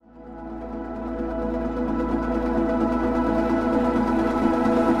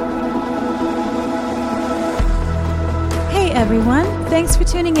everyone. Thanks for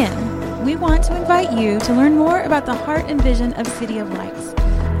tuning in. We want to invite you to learn more about the heart and vision of City of Lights.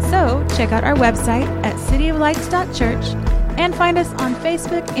 So check out our website at cityoflights.church and find us on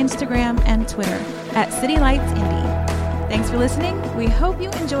Facebook, Instagram, and Twitter at City Lights Indy. Thanks for listening. We hope you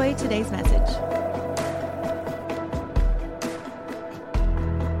enjoy today's message.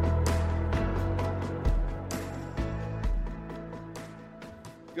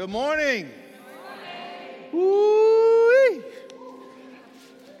 Good morning. Woo-wee.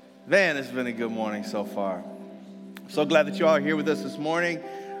 Man, it's been a good morning so far. I'm so glad that you all are here with us this morning.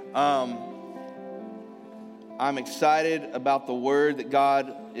 I'm excited about the word that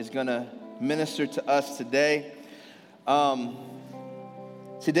God is going to minister to us today.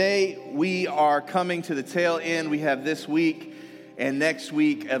 Today we are coming to the tail end. We have this week and next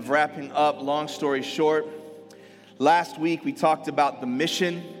week of wrapping up. Long story short, last week we talked about the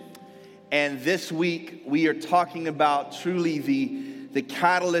mission. And this week, we are talking about truly the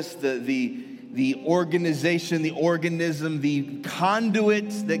catalyst, the organization, the organism, the conduit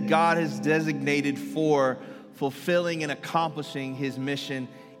that God has designated for fulfilling and accomplishing His mission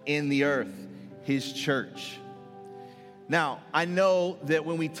in the earth, His church. Now, I know that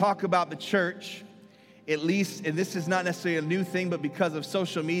when we talk about the church, at least, and this is not necessarily a new thing, but because of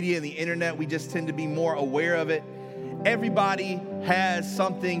social media and the internet, we just tend to be more aware of it. Everybody has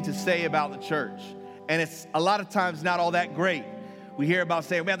something to say about the church. And it's a lot of times not all that great. We hear about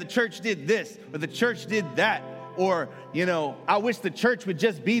saying, well, the church did this, or the church did that. Or, I wish the church would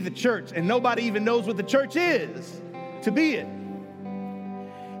just be the church. And nobody even knows what the church is to be it.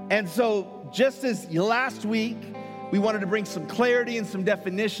 And so just as last week, we wanted to bring some clarity and some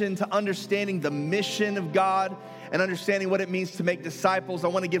definition to understanding the mission of God and understanding what it means to make disciples. I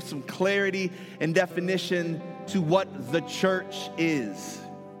want to give some clarity and definition to what the church is.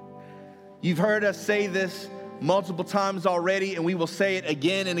 You've heard us say this multiple times already, and we will say it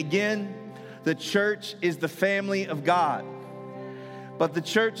again and again. The church is the family of God. But the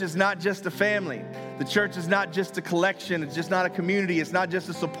church is not just a family. The church is not just a collection. It's just not a community. It's not just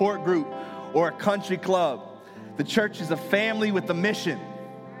a support group or a country club. The church is a family with a mission.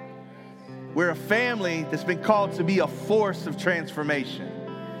 We're a family that's been called to be a force of transformation.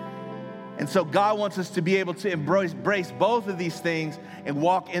 And so God wants us to be able to embrace both of these things and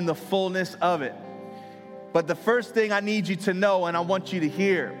walk in the fullness of it. But the first thing I need you to know, and I want you to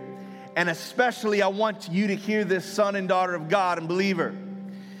hear, and especially I want you to hear this, son and daughter of God and believer,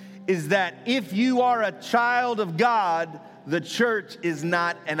 is that if you are a child of God, the church is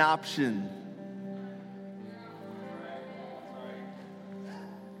not an option.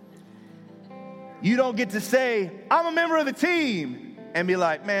 You don't get to say, I'm a member of the team, and be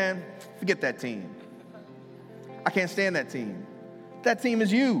like, man, forget that team. I can't stand that team. That team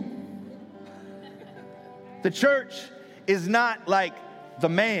is you. The church is not like the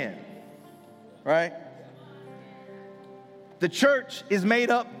man, right? The church is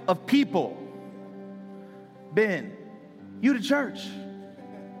made up of people. Ben, you the church.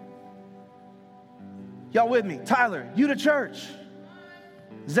 Y'all with me? Tyler, you the church.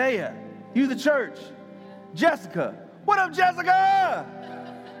 Zaya, you the church. Jessica. What up, Jessica?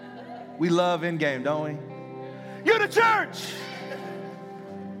 We love in-game, don't we? You're the church.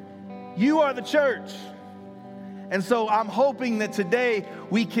 You are the church. And so I'm hoping that today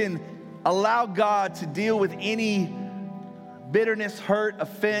we can allow God to deal with any bitterness, hurt,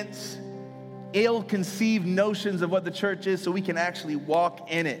 offense, ill-conceived notions of what the church is so we can actually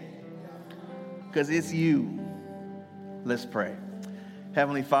walk in it. Because it's you. Let's pray.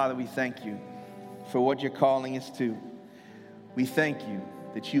 Heavenly Father, we thank you for what you're calling us to. We thank you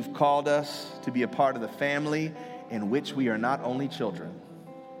that you've called us to be a part of the family in which we are not only children.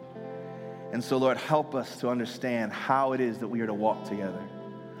 And so, Lord, help us to understand how it is that we are to walk together,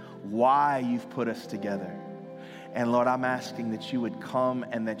 why you've put us together. And Lord, I'm asking that you would come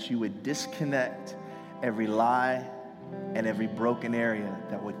and that you would disconnect every lie and every broken area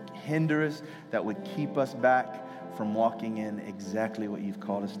that would hinder us, that would keep us back from walking in exactly what you've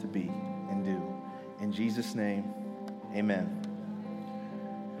called us to be and do. In Jesus' name, amen.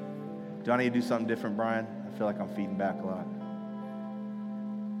 Do I need to do something different, Brian? I feel like I'm feeding back a lot.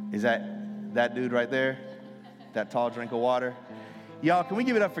 Is that dude right there? That tall drink of water? Y'all, can we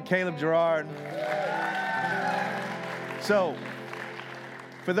give it up for Caleb Gerard? So,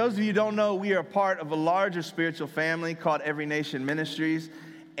 for those of you who don't know, we are a part of a larger spiritual family called Every Nation Ministries.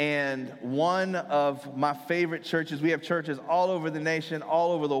 And one of my favorite churches, we have churches all over the nation,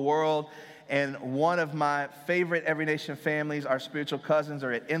 all over the world. And one of my favorite Every Nation families, our spiritual cousins,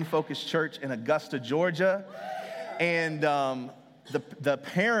 are at In Focus Church in Augusta, Georgia. And the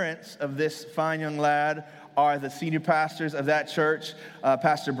parents of this fine young lad are the senior pastors of that church,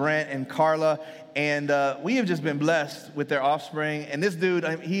 Pastor Brent and Carla. And we have just been blessed with their offspring. And this dude,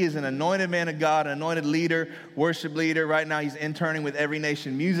 he is an anointed man of God, an anointed leader, worship leader. Right now he's interning with Every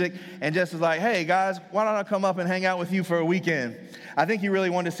Nation Music. And just was like, hey guys, why don't I come up and hang out with you for a weekend? I think he really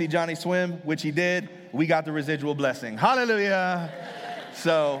wanted to see Johnny swim, which he did. We got the residual blessing. Hallelujah.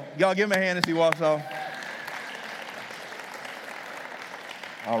 So y'all give him a hand as he walks off.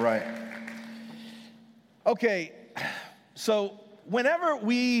 All right. Okay, so whenever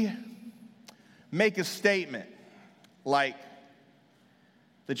we make a statement like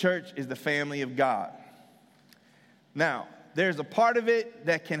the church is the family of God, now, there's a part of it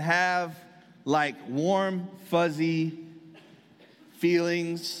that can have like warm, fuzzy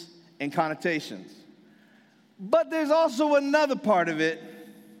feelings and connotations. But there's also another part of it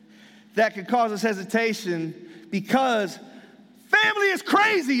that could cause us hesitation because family is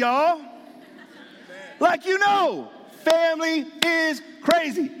crazy, y'all. Like, you know, family is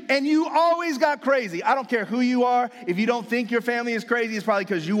crazy. And you always got crazy. I don't care who you are. If you don't think your family is crazy, it's probably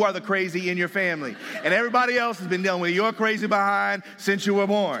because you are the crazy in your family. And everybody else has been dealing with your crazy behind since you were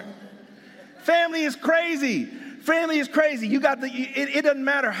born. Family is crazy. Family is crazy. It doesn't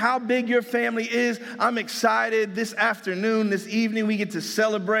matter how big your family is. I'm excited. This afternoon, this evening, we get to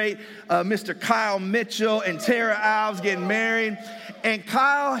celebrate Mr. Kyle Mitchell and Tara Alves getting married. And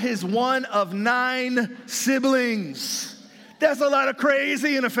Kyle is one of 9 siblings. That's a lot of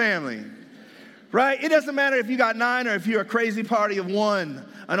crazy in a family, right? It doesn't matter if you got 9 or if you're a crazy party of 1,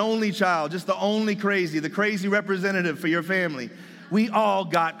 an only child, just the only crazy, the crazy representative for your family. We all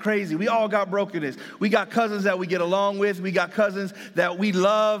got crazy. We all got brokenness. We got cousins that we get along with. We got cousins that we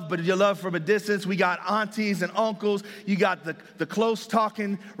love, but you love from a distance. We got aunties and uncles. You got the close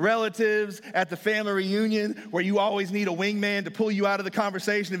talking relatives at the family reunion where you always need a wingman to pull you out of the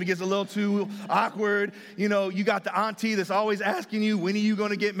conversation if it gets a little too awkward. You know, you got the auntie that's always asking you, when are you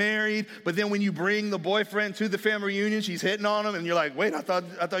going to get married? But then when you bring the boyfriend to the family reunion, she's hitting on him and you're like, wait, I thought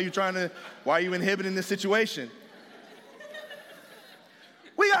you were trying to, why are you inhibiting this situation?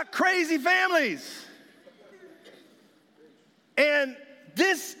 We got crazy families. And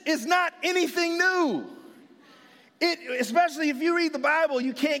this is not anything new. Especially if you read the Bible,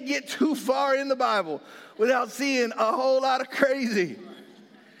 you can't get too far in the Bible without seeing a whole lot of crazy.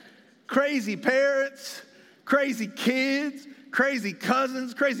 Crazy parents, crazy kids, crazy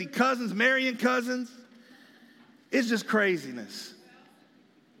cousins marrying cousins. It's just craziness.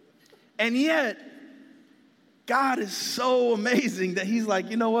 And yet, God is so amazing that he's like,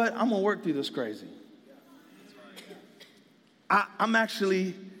 you know what? I'm going to work through this crazy. I'm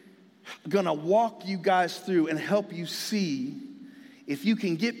actually going to walk you guys through and help you see if you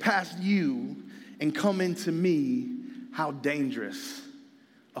can get past you and come into me, how dangerous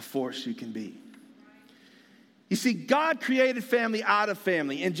a force you can be. You see, God created family out of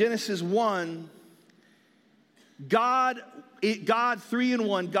family. In Genesis 1, God 3 in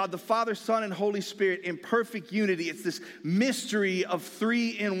 1, God the Father, Son, and Holy Spirit in perfect unity. It's this mystery of 3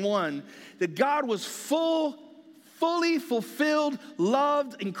 in 1. That God was fully fulfilled,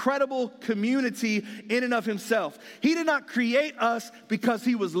 loved, incredible community in and of himself. He did not create us because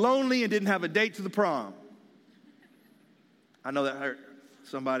he was lonely and didn't have a date to the prom. I know that hurt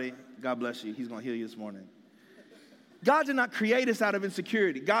somebody. God bless you. He's going to heal you this morning. God did not create us out of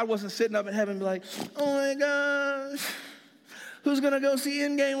insecurity. God wasn't sitting up in heaven and be like, oh my gosh, who's going to go see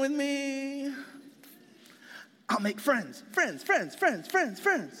Endgame with me? I'll make friends.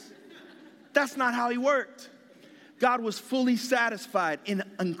 That's not how he worked. God was fully satisfied in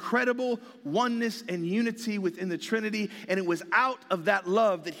incredible oneness and unity within the Trinity. And it was out of that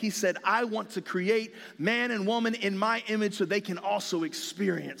love that he said, I want to create man and woman in my image so they can also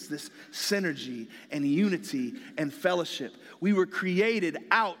experience this synergy and unity and fellowship. We were created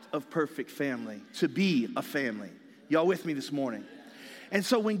out of perfect family to be a family. Y'all with me this morning? And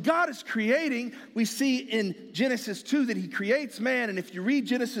so when God is creating, we see in Genesis 2 that he creates man. And if you read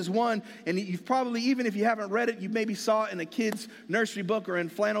Genesis 1, and you've probably, even if you haven't read it, you maybe saw it in a kid's nursery book or in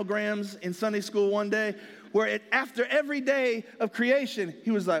flannelgrams in Sunday school one day, where after every day of creation,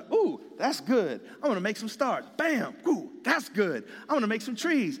 he was like, ooh, that's good. I'm going to make some stars. Bam. Ooh, that's good. I'm going to make some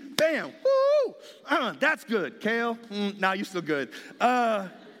trees. Bam. Woo. That's good. Kale. Nah, you're still good.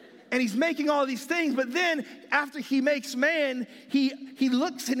 And he's making all these things, but then after he makes man, he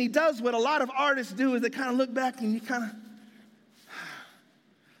looks and he does what a lot of artists do, is they kind of look back and you kind of,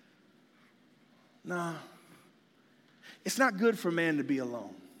 nah. It's not good for man to be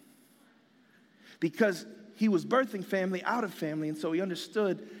alone. Because he was birthing family out of family, and so he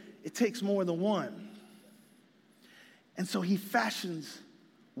understood it takes more than one. And so he fashions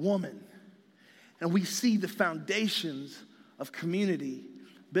woman. and we see the foundations of community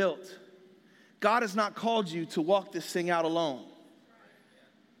built. God has not called you to walk this thing out alone.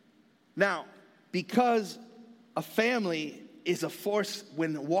 Now, because a family is a force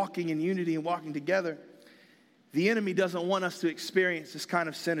when walking in unity and walking together, the enemy doesn't want us to experience this kind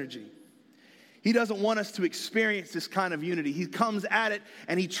of synergy. He doesn't want us to experience this kind of unity. He comes at it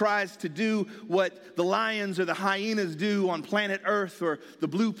and he tries to do what the lions or the hyenas do on planet Earth or the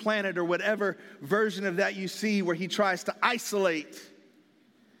blue planet or whatever version of that you see, where he tries to isolate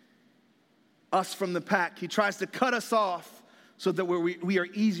us from the pack. He tries to cut us off so that we are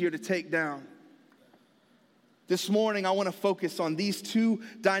easier to take down. This morning, I want to focus on these two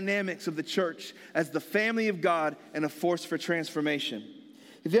dynamics of the church as the family of God and a force for transformation.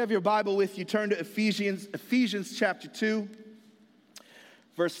 If you have your Bible with you, turn to Ephesians chapter 2,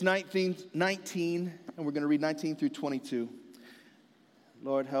 verse 19, and we're going to read 19 through 22.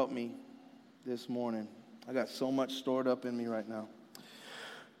 Lord, help me this morning. I got so much stored up in me right now.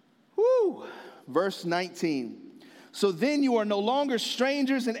 Woo! Verse 19. So then you are no longer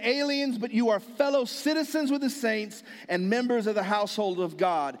strangers and aliens, but you are fellow citizens with the saints and members of the household of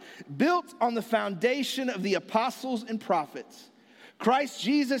God, built on the foundation of the apostles and prophets, Christ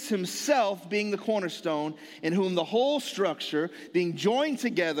Jesus himself being the cornerstone, in whom the whole structure, being joined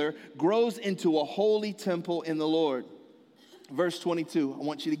together, grows into a holy temple in the Lord. Verse 22, I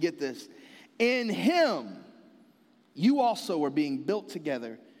want you to get this. In him, you also are being built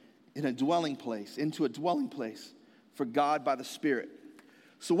together into a dwelling place for God by the Spirit.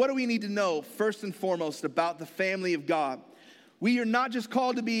 So what do we need to know first and foremost about the family of God? We are not just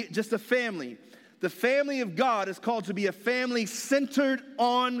called to be just a family. The family of God is called to be a family centered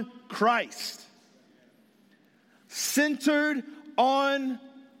on Christ. Centered on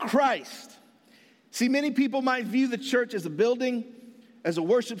Christ. See, many people might view the church as a building, as a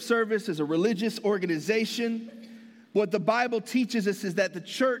worship service, as a religious organization. What the Bible teaches us is that the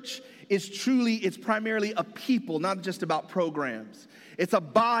church it's primarily a people, not just about programs. It's a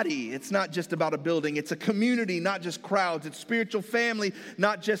body. It's not just about a building. It's a community, not just crowds. It's spiritual family,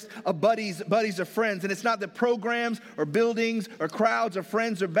 not just a buddies or friends. And it's not that programs or buildings or crowds or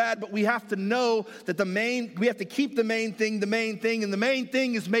friends are bad, but we have to know that we have to keep the main thing, and the main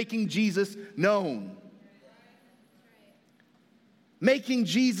thing is making Jesus known. Making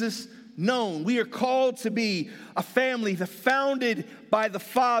Jesus known. We are called to be a family founded by the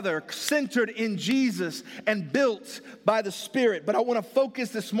Father, centered in Jesus, and built by the Spirit. But I want to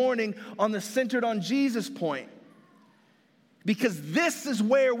focus this morning on the centered on Jesus point, because this is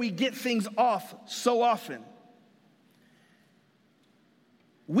where we get things off so often.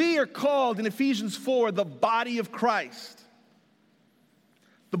 We are called in Ephesians 4 the body of Christ.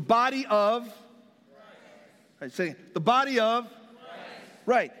 The body of Christ. Right, say the body of Christ.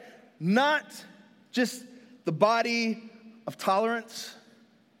 Right. Not just the body of tolerance,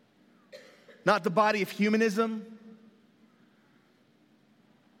 not the body of humanism,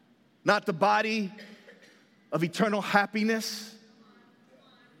 not the body of eternal happiness,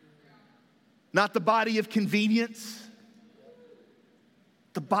 not the body of convenience,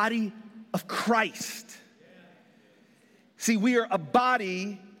 the body of Christ. See, we are a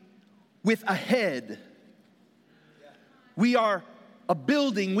body with a head. We are a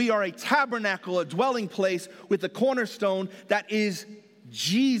building, we are a tabernacle, a dwelling place with a cornerstone that is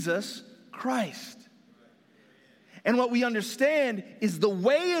Jesus Christ. And what we understand is the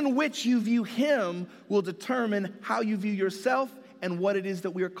way in which you view him will determine how you view yourself and what it is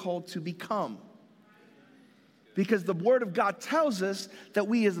that we are called to become. Because the Word of God tells us that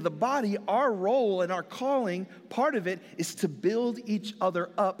we as the body, our role and our calling, part of it is to build each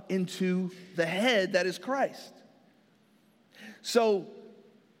other up into the head that is Christ. So,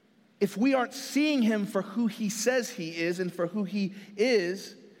 if we aren't seeing him for who he says he is and for who he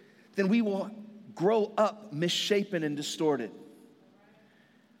is, then we will grow up misshapen and distorted.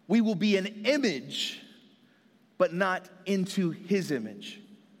 We will be an image, but not into his image.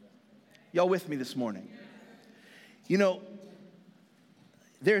 Y'all with me this morning? You know,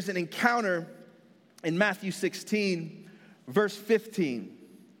 there's an encounter in Matthew 16, verse 15.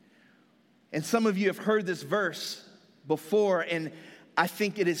 And some of you have heard this verse before, and I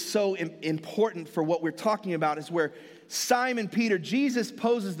think it is so important for what we're talking about, is where Simon Peter, Jesus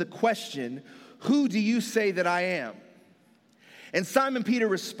poses the question, "Who do you say that I am?" And Simon Peter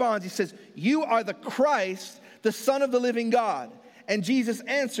responds, he says, "You are the Christ, the Son of the living God." And Jesus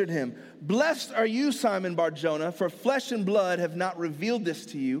answered him, "Blessed are you, Simon Bar-Jonah, for flesh and blood have not revealed this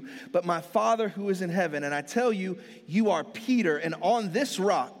to you, but my Father who is in heaven. And I tell you, you are Peter, and on this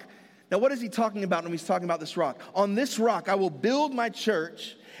rock, Now, what is he talking about when he's talking about this rock? On this rock I will build my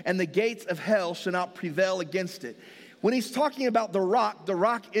church, and the gates of hell shall not prevail against it. When he's talking about the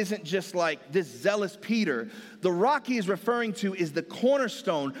rock isn't just like this zealous Peter. The rock he is referring to is the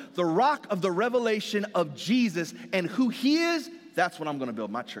cornerstone, the rock of the revelation of Jesus and who he is. That's what I'm going to build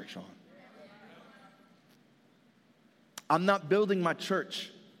my church on. I'm not building my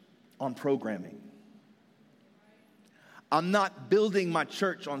church on programming. I'm not building my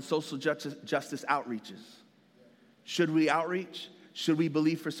church on social justice outreaches. Should we outreach? Should we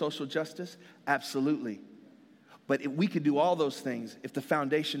believe for social justice? Absolutely. But if we could do all those things, if the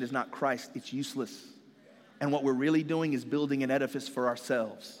foundation is not Christ, it's useless. And what we're really doing is building an edifice for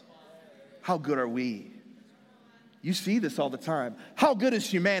ourselves. How good are we? You see this all the time. How good is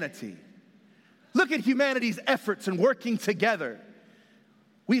humanity? Look at humanity's efforts in working together.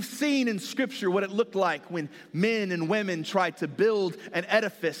 We've seen in Scripture what it looked like when men and women tried to build an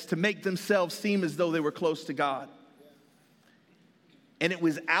edifice to make themselves seem as though they were close to God. And it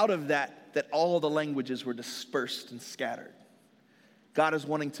was out of that all the languages were dispersed and scattered. God is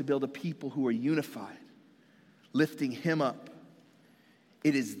wanting to build a people who are unified, lifting him up.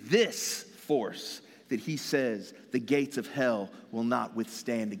 It is this force that he says the gates of hell will not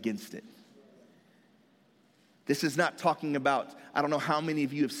withstand against it. This is not talking about, I don't know how many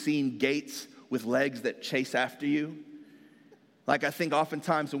of you have seen gates with legs that chase after you. Like I think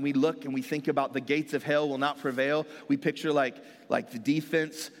oftentimes when we look and we think about the gates of hell will not prevail, we picture like the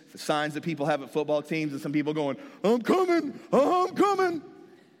defense, the signs that people have at football teams, and some people going, I'm coming.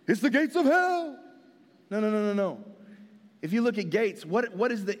 It's the gates of hell. No. If you look at gates,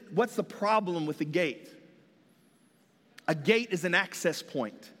 what's the problem with the gate? A gate is an access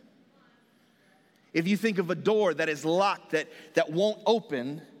point. If you think of a door that is locked, that won't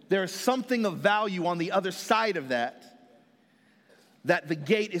open, there is something of value on the other side of that the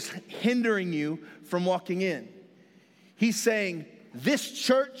gate is hindering you from walking in. He's saying, this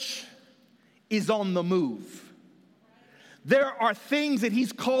church is on the move. There are things that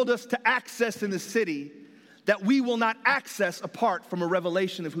he's called us to access in the city that we will not access apart from a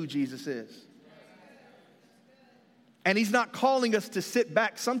revelation of who Jesus is. And he's not calling us to sit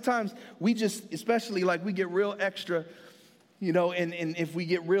back. Sometimes we just, especially like we get real extra, and if we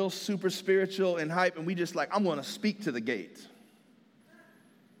get real super spiritual and hype, and we just like, I'm going to speak to the gate.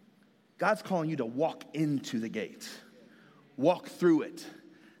 God's calling you to walk into the gate. Walk through it.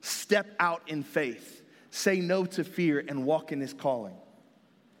 Step out in faith. Say no to fear and walk in his calling.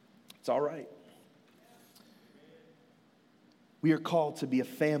 It's all right. We are called to be a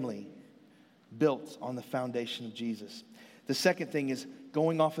family built on the foundation of Jesus. The second thing is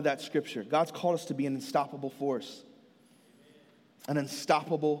going off of that scripture. God's called us to be an unstoppable force. An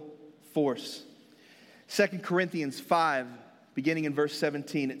unstoppable force. 2 Corinthians 5, beginning in verse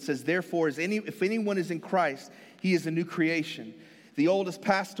 17, it says, therefore, if anyone is in Christ, he is a new creation. The old has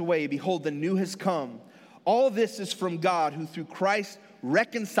passed away. Behold, the new has come. All this is from God, who through Christ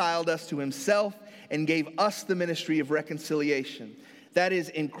reconciled us to himself and gave us the ministry of reconciliation. That is,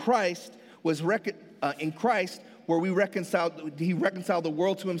 in Christ where he reconciled the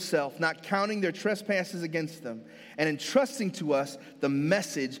world to himself, not counting their trespasses against them, and entrusting to us the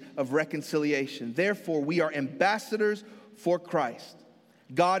message of reconciliation. Therefore, we are ambassadors for Christ,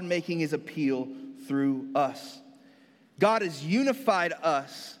 God making his appeal through us. God has unified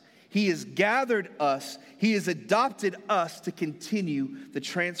us. He has gathered us. He has adopted us to continue the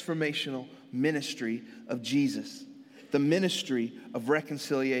transformational ministry of Jesus, the ministry of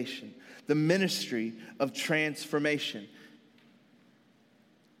reconciliation, the ministry of transformation.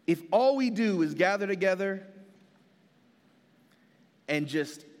 If all we do is gather together and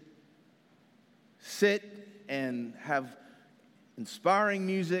just sit and have inspiring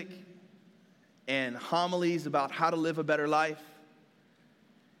music and homilies about how to live a better life,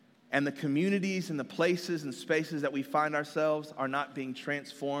 and the communities and the places and spaces that we find ourselves are not being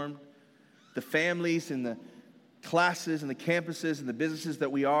transformed, the families and the classes and the campuses and the businesses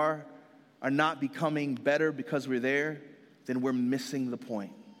that we are not becoming better because we're there, then we're missing the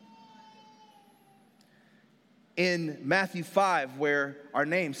point. In Matthew 5, where our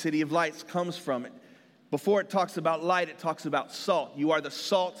name, City of Lights, comes from, before it talks about light, it talks about salt. You are the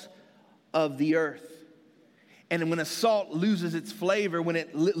salt of the earth. And when a salt loses its flavor, when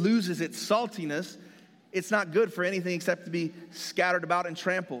it loses its saltiness, it's not good for anything except to be scattered about and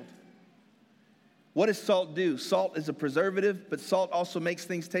trampled. What does salt do? Salt is a preservative, but salt also makes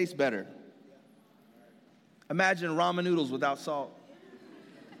things taste better. Imagine ramen noodles without salt.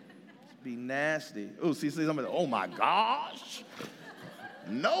 It'd be nasty. Oh, see somebody, oh my gosh.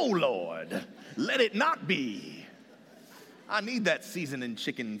 No, Lord, let it not be. I need that seasoned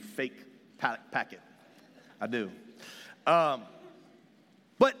chicken fake packet. I do.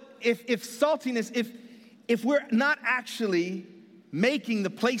 But if saltiness, if we're not actually making the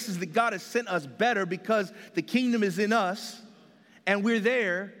places that God has sent us better because the kingdom is in us and we're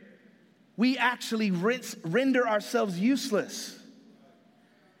there, we actually render ourselves useless.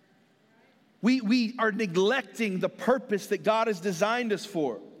 We are neglecting the purpose that God has designed us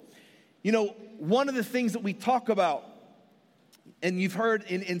for. You know, one of the things that we talk about, and you've heard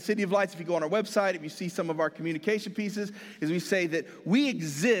in City of Lights, if you go on our website, if you see some of our communication pieces, is we say that we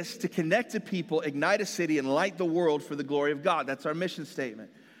exist to connect to people, ignite a city, and light the world for the glory of God. That's our mission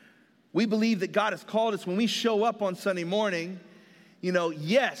statement. We believe that God has called us when we show up on Sunday morning. You know,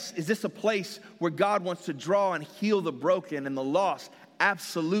 yes, is this a place where God wants to draw and heal the broken and the lost?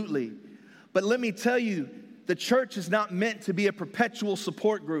 Absolutely. But let me tell you, the church is not meant to be a perpetual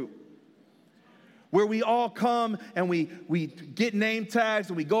support group where we all come and we get name tags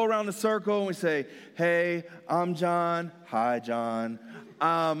and we go around the circle and we say, hey, I'm John. Hi, John.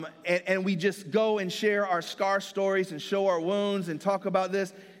 And we just go and share our scar stories and show our wounds and talk about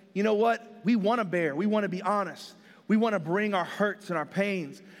this. You know what? We want to bear. We want to be honest. We want to bring our hurts and our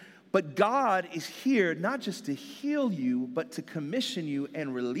pains. But God is here not just to heal you, but to commission you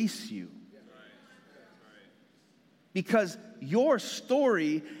and release you. Because your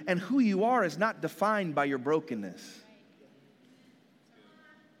story and who you are is not defined by your brokenness.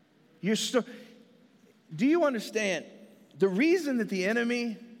 Do you understand? The reason that the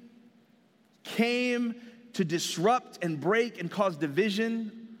enemy came to disrupt and break and cause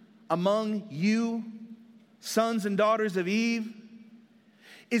division among you, sons and daughters of Eve,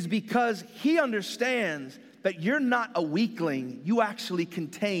 is because he understands that you're not a weakling. You actually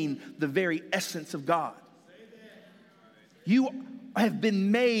contain the very essence of God. You have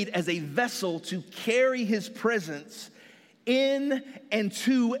been made as a vessel to carry his presence in and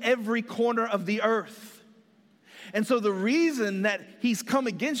to every corner of the earth. And so the reason that he's come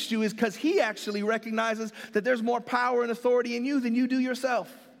against you is because he actually recognizes that there's more power and authority in you than you do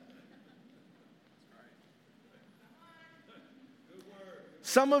yourself.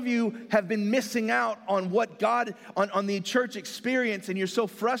 Some of you have been missing out on what God, on the church experience, and you're so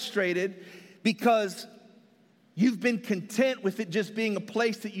frustrated because you've been content with it just being a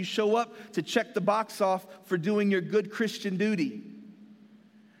place that you show up to check the box off for doing your good Christian duty.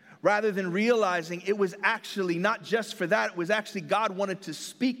 Rather than realizing it was actually not just for that, it was actually God wanted to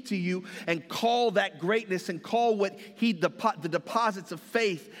speak to you and call that greatness and call what the deposits of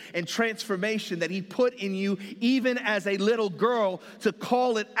faith and transformation that he put in you even as a little girl, to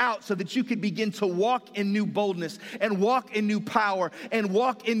call it out so that you could begin to walk in new boldness and walk in new power and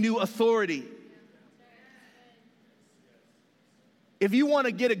walk in new authority. If you want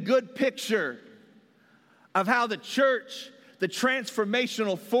to get a good picture of how the church, the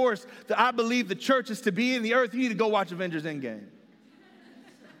transformational force that I believe the church is to be in the earth, you need to go watch Avengers Endgame.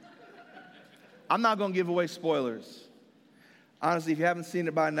 I'm not going to give away spoilers. Honestly, if you haven't seen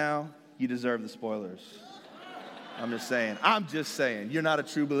it by now, you deserve the spoilers. I'm just saying. You're not a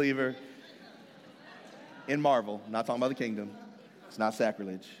true believer in Marvel. I'm not talking about the kingdom. It's not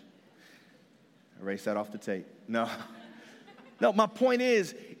sacrilege. Erase that off the tape. No, my point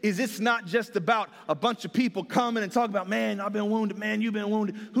is it's not just about a bunch of people coming and talking about, man, I've been wounded, man, you've been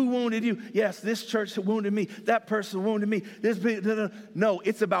wounded. Who wounded you? Yes, this church wounded me. That person wounded me. No,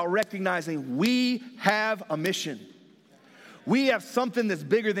 it's about recognizing we have a mission. We have something that's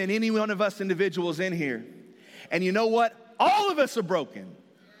bigger than any one of us individuals in here. And you know what? All of us are broken.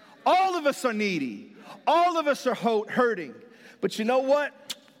 All of us are needy. All of us are hurting. But you know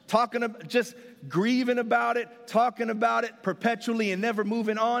what? Just grieving about it, talking about it perpetually and never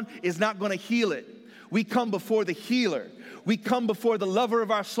moving on is not going to heal it. We come before the healer. We come before the lover of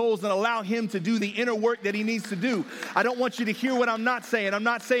our souls and allow him to do the inner work that he needs to do. I don't want you to hear what I'm not saying. I'm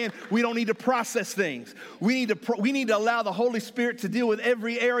not saying we don't need to process things. We need to allow the Holy Spirit to deal with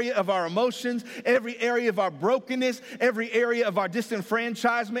every area of our emotions, every area of our brokenness, every area of our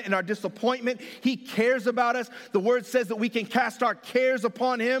disenfranchisement and our disappointment. He cares about us. The word says that we can cast our cares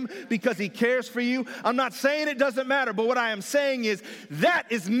upon him because he cares for you. I'm not saying it doesn't matter, but what I am saying is that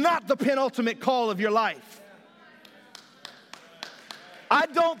is not the penultimate call of your life. I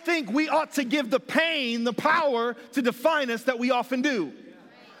don't think we ought to give the pain the power to define us that we often do.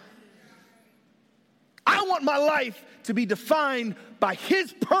 I want my life to be defined by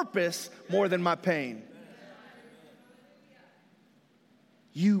his purpose more than my pain.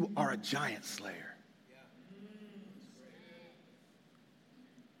 You are a giant slayer.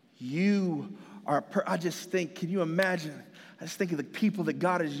 You I just think, can you imagine? I just think of the people that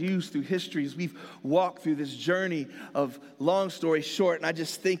God has used through history as we've walked through this journey of long story short. And I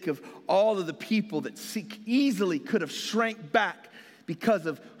just think of all of the people that easily could have shrank back because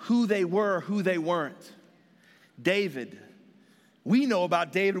of who they were or who they weren't. David. We know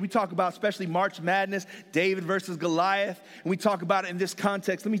about David. We talk about especially March Madness, David versus Goliath. And we talk about it in this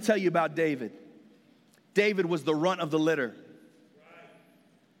context. Let me tell you about David. David was the runt of the litter.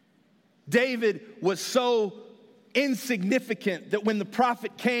 David was so insignificant that when the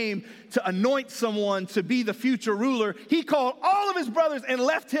prophet came to anoint someone to be the future ruler, he called all of his brothers and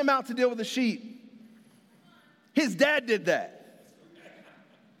left him out to deal with the sheep. His dad did that.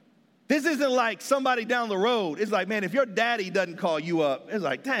 This isn't like somebody down the road. It's like, man, if your daddy doesn't call you up, it's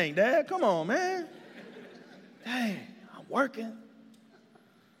like, dang, Dad, come on, man. Dang, I'm working.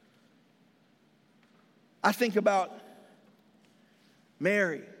 I think about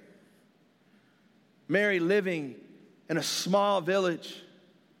Mary. Mary living in a small village.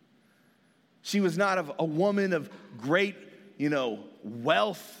 She was not a woman of great,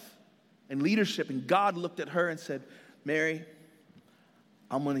 wealth and leadership. And God looked at her and said, Mary,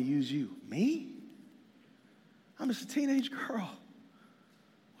 I'm going to use you. Me? I'm just a teenage girl.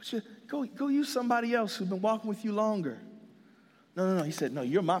 Go use somebody else who's been walking with you longer. No. He said, no,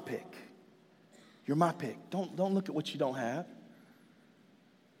 you're my pick. You're my pick. Don't look at what you don't have.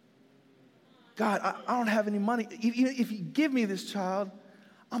 God, I don't have any money. Even if you give me this child,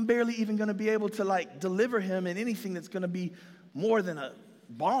 I'm barely even going to be able to deliver him in anything that's going to be more than a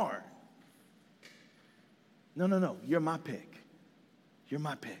barn. No. You're my pick. You're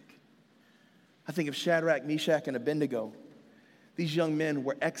my pick. I think of Shadrach, Meshach, and Abednego. These young men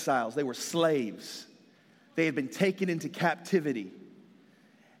were exiles. They were slaves. They had been taken into captivity.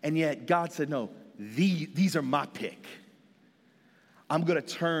 And yet God said, no, these are my pick. I'm going to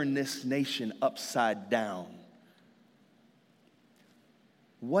turn this nation upside down.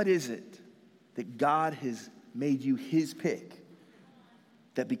 What is it that God has made you his pick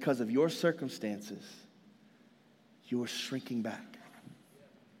that because of your circumstances, you're shrinking back?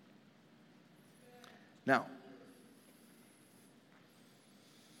 Now,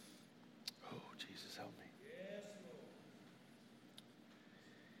 oh, Jesus, help me.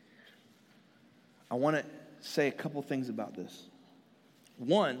 I want to say a couple things about this.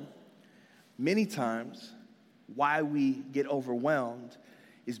 One, many times why we get overwhelmed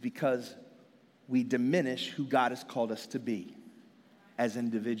is because we diminish who God has called us to be as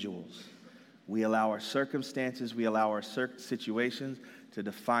individuals. We allow our circumstances, we allow our situations to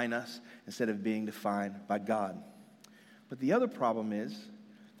define us instead of being defined by God. But the other problem is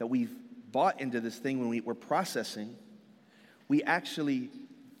that we've bought into this thing when we're processing. We actually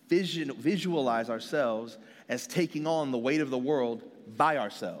visualize ourselves as taking on the weight of the world by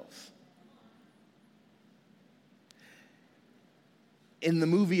ourselves. In the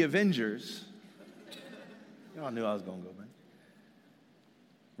movie Avengers, y'all knew I was going to go, man.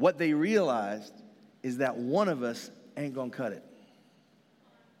 What they realized is that one of us ain't going to cut it.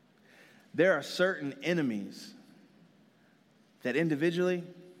 There are certain enemies that individually,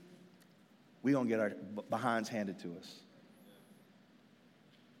 we're going to get our behinds handed to us.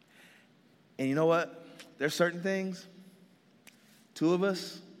 And you know what? There's certain things, two of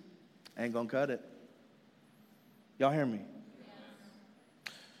us ain't going to cut it. Y'all hear me?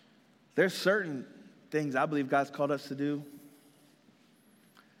 There's certain things I believe God's called us to do.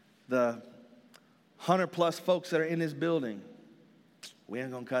 The 100+ folks that are in this building, we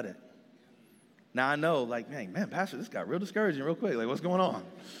ain't going to cut it. Now I know, man, Pastor, this got real discouraging real quick. What's going on?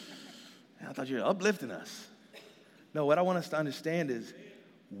 I thought you were uplifting us. No, what I want us to understand is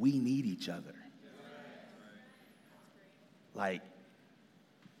we need each other.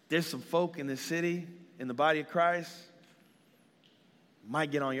 There's some folk in this city, in the body of Christ,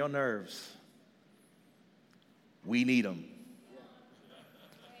 might get on your nerves. We need them.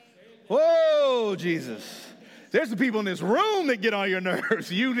 Whoa, Jesus. There's some people in this room that get on your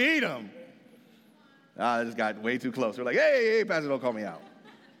nerves. You need them. I just got way too close. We're like, hey, Pastor, don't call me out.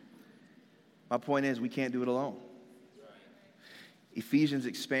 My point is, we can't do it alone. Ephesians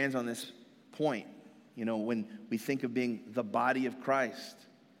expands on this point. When we think of being the body of Christ,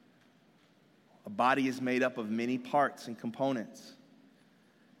 a body is made up of many parts and components.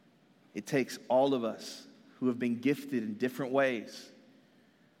 It takes all of us who have been gifted in different ways,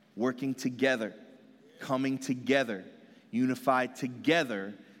 working together, coming together, unified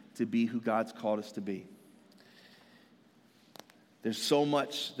together to be who God's called us to be. There's so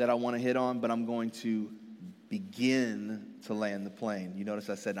much that I want to hit on, but I'm going to begin to land the plane. You notice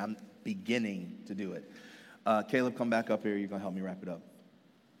I said I'm beginning to do it. Caleb, come back up here. You're going to help me wrap it up.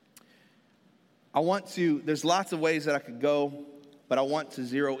 there's lots of ways that I could go, but I want to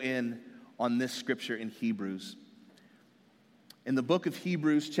zero in on this scripture in Hebrews. In the book of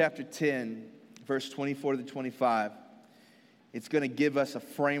Hebrews, chapter 10, verse 24 to 25, it's going to give us a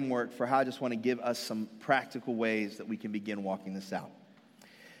framework for how I just want to give us some practical ways that we can begin walking this out.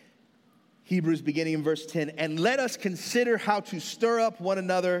 Hebrews beginning in verse 10, and let us consider how to stir up one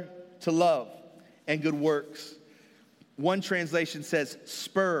another to love and good works. One translation says,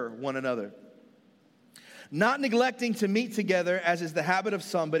 spur one another. Not neglecting to meet together, as is the habit of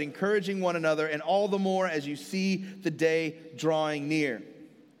some, but encouraging one another, and all the more as you see the day drawing near.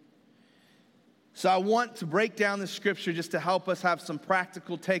 So I want to break down the scripture just to help us have some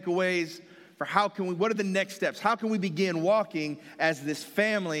practical takeaways for what are the next steps? How can we begin walking as this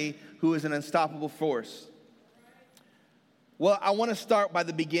family who is an unstoppable force? Well, I want to start by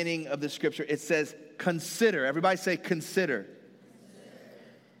the beginning of the scripture. It says, consider. Everybody say, consider.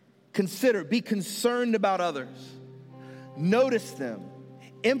 Consider, be concerned about others. Notice them,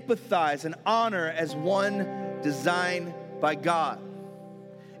 empathize, and honor as one designed by God.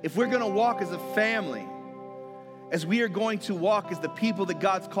 If we're going to walk as a family, as we are going to walk as the people that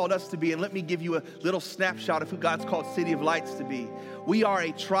God's called us to be, and let me give you a little snapshot of who God's called City of Lights to be. We are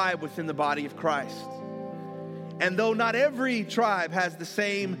a tribe within the body of Christ. And though not every tribe has the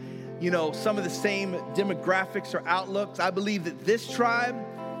same, some of the same demographics or outlooks, I believe that this tribe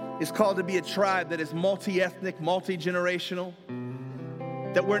is called to be a tribe that is multi-ethnic, multi-generational,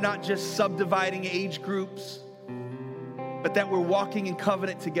 that we're not just subdividing age groups, but that we're walking in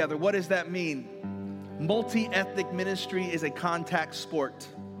covenant together. What does that mean? Multi-ethnic ministry is a contact sport.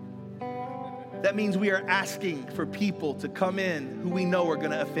 That means we are asking for people to come in who we know are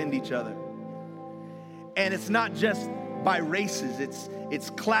going to offend each other. And it's not just by races, it's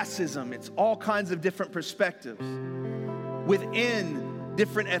classism, it's all kinds of different perspectives. Within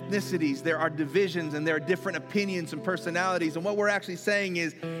different ethnicities, there are divisions and there are different opinions and personalities. And what we're actually saying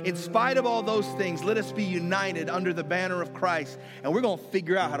is, in spite of all those things, let us be united under the banner of Christ, and we're going to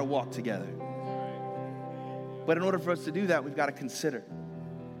figure out how to walk together. But in order for us to do that, we've got to consider.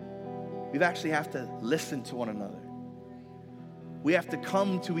 We actually have to listen to one another. We have to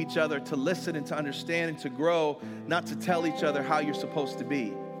come to each other to listen and to understand and to grow, not to tell each other how you're supposed to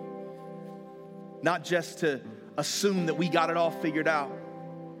be. Not just to assume that we got it all figured out.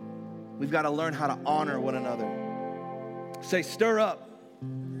 We've got to learn how to honor one another. Say, stir up.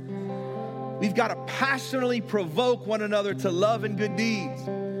 We've got to passionately provoke one another to love and good deeds.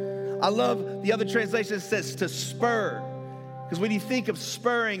 I love the other translation that says to spur. Because when you think of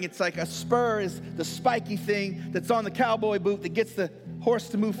spurring, it's like a spur is the spiky thing that's on the cowboy boot that gets the horse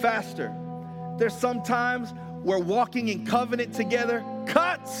to move faster. There's some times where walking in covenant together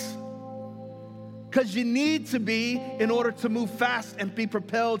cuts. Because you need to be in order to move fast and be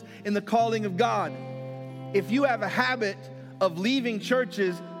propelled in the calling of God. If you have a habit of leaving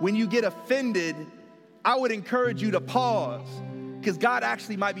churches when you get offended, I would encourage you to pause. Because God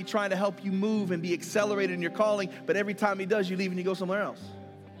actually might be trying to help you move and be accelerated in your calling, but every time He does, you leave and you go somewhere else.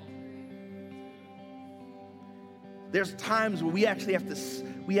 There's times where we actually have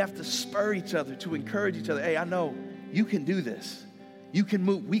to spur each other to encourage each other. Hey, I know you can do this. You can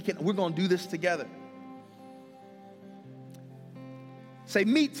move. We're going to do this together. Say,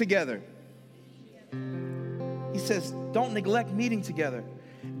 meet together. He says, don't neglect meeting together.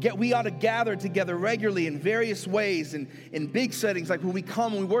 We ought to gather together regularly in various ways and in big settings, like when we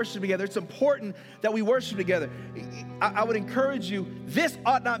come and we worship together. It's important that we worship together. I would encourage you, this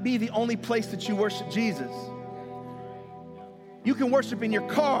ought not be the only place that you worship Jesus. You can worship in your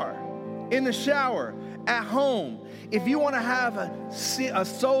car, in the shower, at home. If you want to have a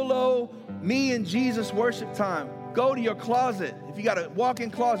solo me and Jesus worship time, go to your closet. If you got a walk-in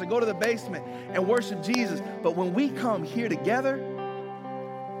closet, go to the basement and worship Jesus. But when we come here together,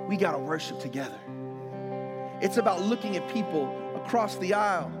 we got to worship together. It's about looking at people across the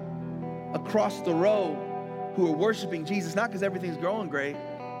aisle, across the row, who are worshiping Jesus, not because everything's going great,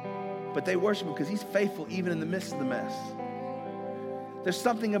 but they worship Him because He's faithful even in the midst of the mess. There's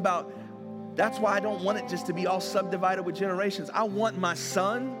something about, that's why I don't want it just to be all subdivided with generations. I want my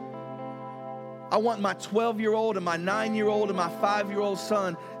son, I want my 12-year-old and my 9-year-old and my 5-year-old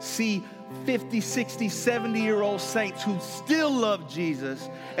son see 50, 60, 70-year-old saints who still love Jesus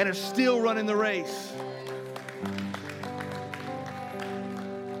and are still running the race.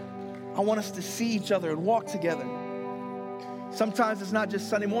 I want us to see each other and walk together. Sometimes it's not just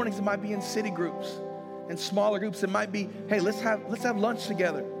Sunday mornings. It might be in city groups and smaller groups. It might be, hey, let's have lunch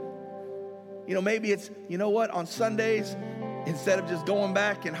together. Maybe it's, on Sundays, instead of just going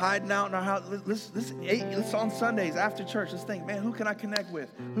back and hiding out in our house, let's on Sundays after church, let's think, man, who can I connect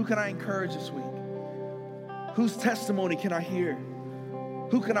with? Who can I encourage this week? Whose testimony can I hear?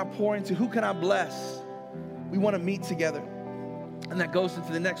 Who can I pour into? Who can I bless? We want to meet together. And that goes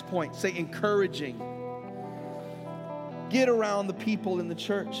into the next point. Say encouraging. Get around the people in the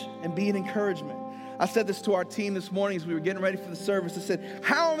church and be an encouragement. I said this to our team this morning as we were getting ready for the service. I said,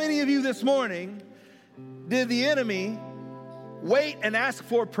 how many of you this morning did the enemy wait and ask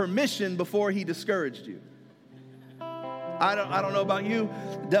for permission before he discouraged you? I don't know about you.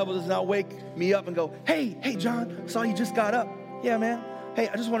 The devil does not wake me up and go, hey, John, I saw you just got up. Yeah, man. Hey,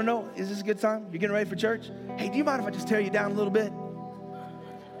 I just want to know, is this a good time? You're getting ready for church? Hey, do you mind if I just tear you down a little bit?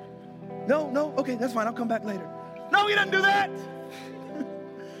 No? Okay, that's fine. I'll come back later. No, he doesn't do that.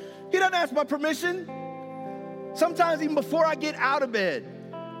 He doesn't ask my permission. Sometimes even before I get out of bed.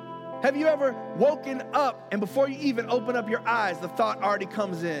 Have you ever woken up and before you even open up your eyes, the thought already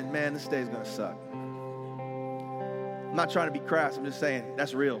comes in, man, this day's going to suck. I'm not trying to be crass. I'm just saying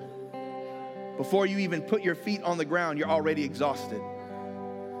that's real. Before you even put your feet on the ground, you're already exhausted.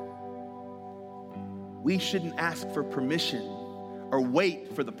 We shouldn't ask for permission or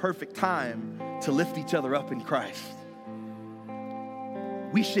wait for the perfect time to lift each other up in Christ.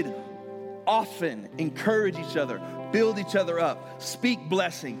 We should often encourage each other, build each other up, speak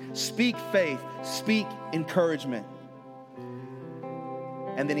blessing, speak faith, speak encouragement.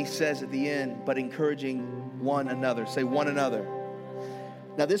 And then he says at the end, but encouraging one another. Say one another.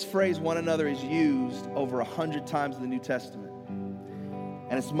 Now this phrase one another is used over 100 times in the New Testament.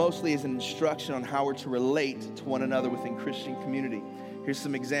 And it's mostly as an instruction on how we're to relate to one another within Christian community. Here's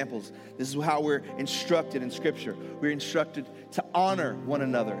some examples. This is how we're instructed in Scripture. We're instructed to honor one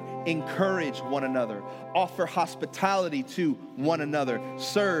another, encourage one another, offer hospitality to one another,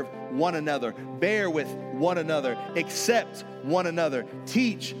 serve one another, bear with one another, accept one another,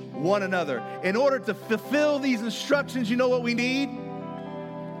 teach one another. In order to fulfill these instructions, you know what we need?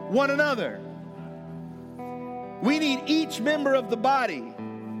 One another. We need each member of the body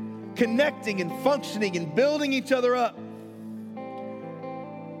connecting and functioning and building each other up.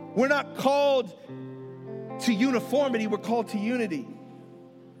 We're not called to uniformity, we're called to unity.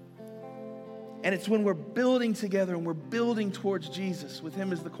 And it's when we're building together and we're building towards Jesus with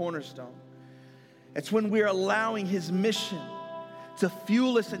Him as the cornerstone. It's when we're allowing His mission to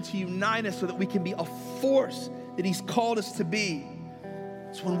fuel us and to unite us so that we can be a force that He's called us to be.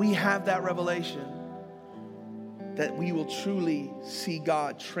 It's when we have that revelation that we will truly see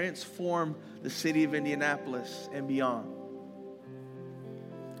God transform the city of Indianapolis and beyond.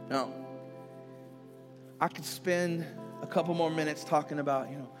 Now, I could spend a couple more minutes talking about,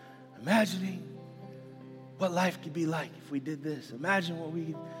 imagining what life could be like if we did this. Imagine what we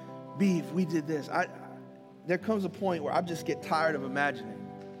could be if we did this. There comes a point where I just get tired of imagining.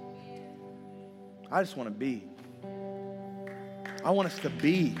 I just want to be. I want us to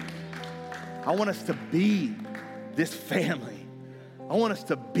be. I want us to be this family. I want us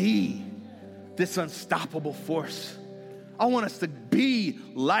to be this unstoppable force. I want us to be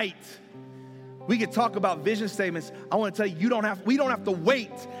light. We could talk about vision statements. I want to tell you, we don't have to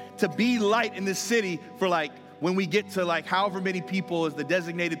wait to be light in this city for when we get to however many people is the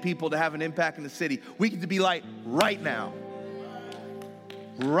designated people to have an impact in the city. We get to be light right now.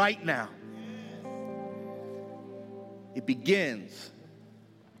 Right now. It begins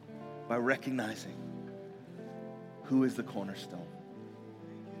by recognizing who is the cornerstone.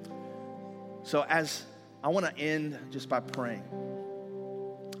 So as I want to end just by praying.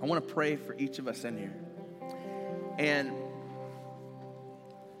 I want to pray for each of us in here. And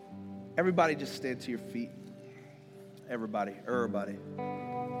everybody just stand to your feet. Everybody.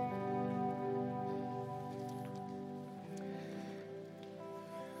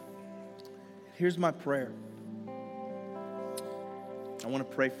 Here's my prayer. I want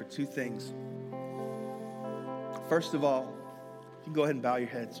to pray for two things. First of all, you can go ahead and bow your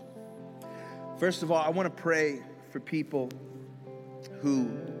heads. First of all, I want to pray for people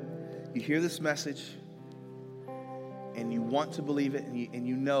who you hear this message and you want to believe it and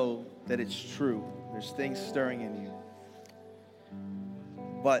you know that it's true. There's things stirring in you.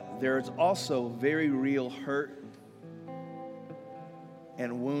 But there's also very real hurt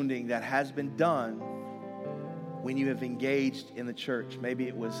and wounding that has been done when you have engaged in the church. Maybe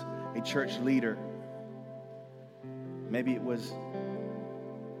it was a church leader. Maybe it was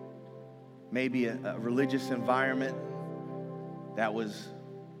a religious environment that was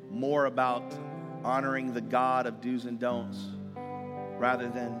more about honoring the God of do's and don'ts rather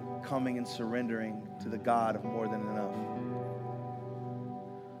than coming and surrendering to the God of more than enough.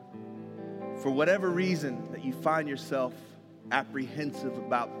 For whatever reason that you find yourself apprehensive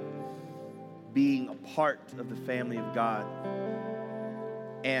about being a part of the family of God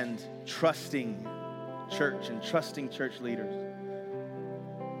and trusting church and trusting church leaders.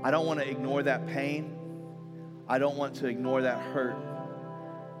 I don't want to ignore that pain. I don't want to ignore that hurt.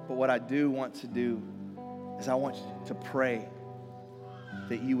 But what I do want to do is I want you to pray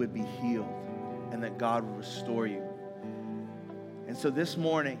that you would be healed and that God will restore you. And so this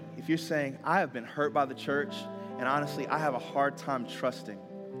morning, if you're saying, I have been hurt by the church, and honestly, I have a hard time trusting.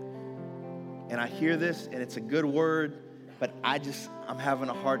 And I hear this, and it's a good word, but I'm having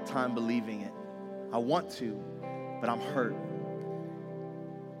a hard time believing it. I want to, but I'm hurt.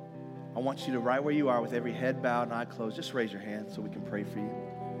 I want you to, right where you are, with every head bowed and eye closed, just raise your hand so we can pray for you.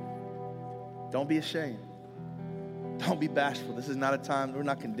 Don't be ashamed. Don't be bashful. This is not a time, we're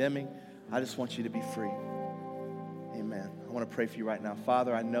not condemning. I just want you to be free. Amen. I want to pray for you right now.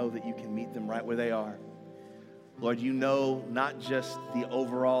 Father, I know that you can meet them right where they are. Lord, you know not just the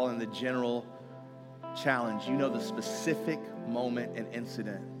overall and the general challenge. You know the specific moment and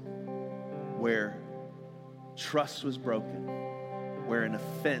incident where trust was broken, where an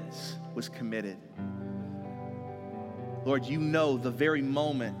offense was committed. Lord, you know the very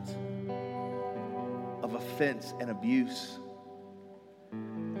moment of offense and abuse.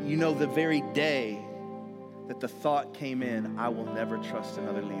 You know the very day that the thought came in, I will never trust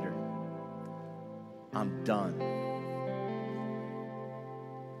another leader. I'm done.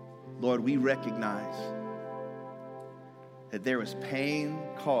 Lord, we recognize that there was pain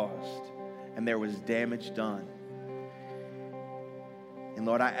caused and there was damage done. And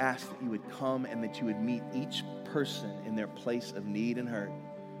Lord, I ask that you would come and that you would meet each person in their place of need and hurt,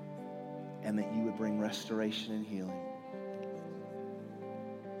 and that you would bring restoration and healing.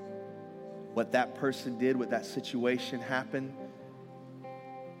 What that person did, what that situation happened,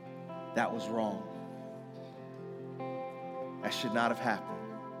 that was wrong. That should not have happened.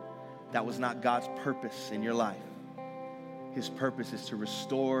 That was not God's purpose in your life. His purpose is to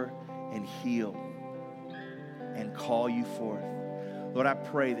restore and heal and call you forth. Lord, I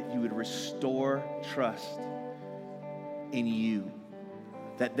pray that you would restore trust in you,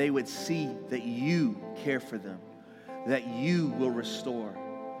 that they would see that you care for them, that you will restore,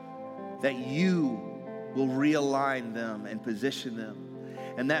 that you will realign them and position them.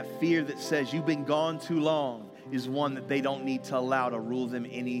 And that fear that says you've been gone too long is one that they don't need to allow to rule them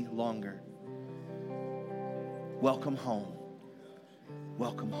any longer. Welcome home.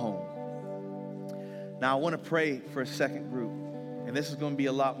 Welcome home. Now I want to pray for a second group, and this is going to be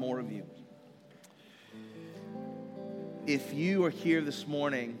a lot more of you. If you are here this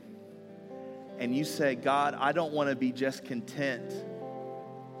morning and you say, God, I don't want to be just content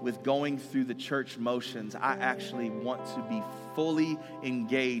with going through the church motions. I actually want to be fully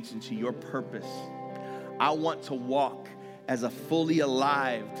engaged into your purpose. I want to walk as a fully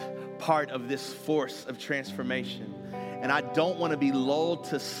alive part of this force of transformation. And I don't want to be lulled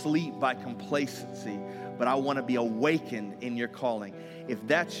to sleep by complacency, but I want to be awakened in your calling. If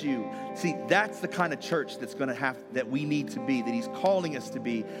that's you, see, that's the kind of church that we need to be, that he's calling us to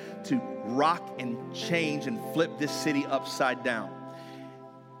be, to rock and change and flip this city upside down.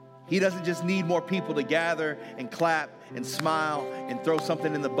 He doesn't just need more people to gather and clap and smile and throw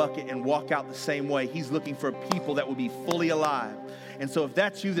something in the bucket and walk out the same way. He's looking for people that will be fully alive. And so if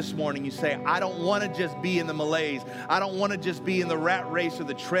that's you this morning, you say, I don't want to just be in the malaise. I don't want to just be in the rat race or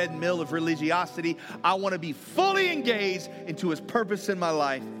the treadmill of religiosity. I want to be fully engaged into his purpose in my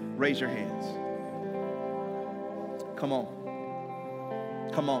life. Raise your hands. Come on.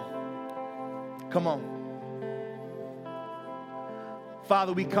 Come on. Come on.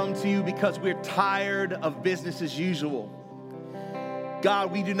 Father, we come to you because we're tired of business as usual.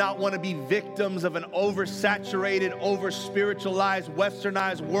 God, we do not want to be victims of an oversaturated, over-spiritualized,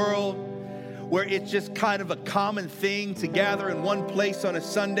 westernized world where it's just kind of a common thing to gather in one place on a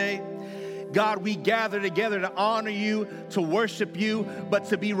Sunday. God, we gather together to honor you, to worship you, but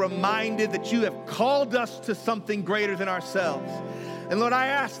to be reminded that you have called us to something greater than ourselves. And Lord, I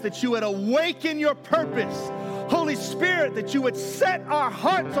ask that you would awaken your purpose. Holy Spirit, that you would set our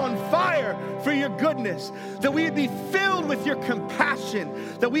hearts on fire for your goodness, that we would be filled with your compassion,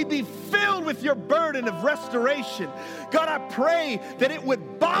 that we'd be filled with your burden of restoration. God, I pray that it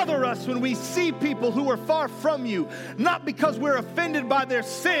would bother us when we see people who are far from you, not because we're offended by their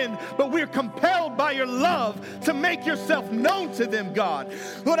sin, but we're compelled by your love to make yourself known to them, God.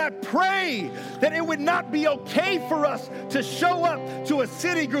 Lord, I pray that it would not be okay for us to show up to a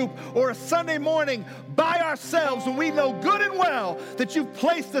city group or a Sunday morning by ourselves when we know good and well that you've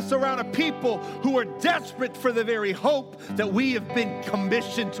placed us around a people who are desperate for the very hope that we have been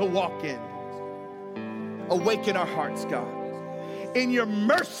commissioned to walk in. Awaken our hearts, God. In your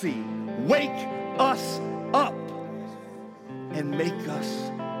mercy, wake us up and make us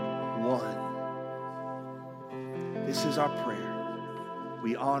one. This is our prayer.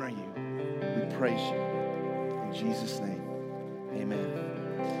 We honor you. We praise you. In Jesus' name, amen.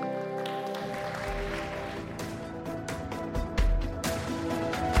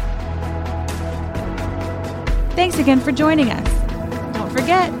 Thanks again for joining us. Don't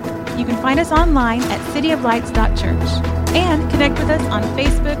forget, you can find us online at cityoflights.church and connect with us on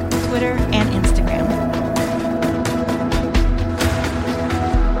Facebook, Twitter, and Instagram.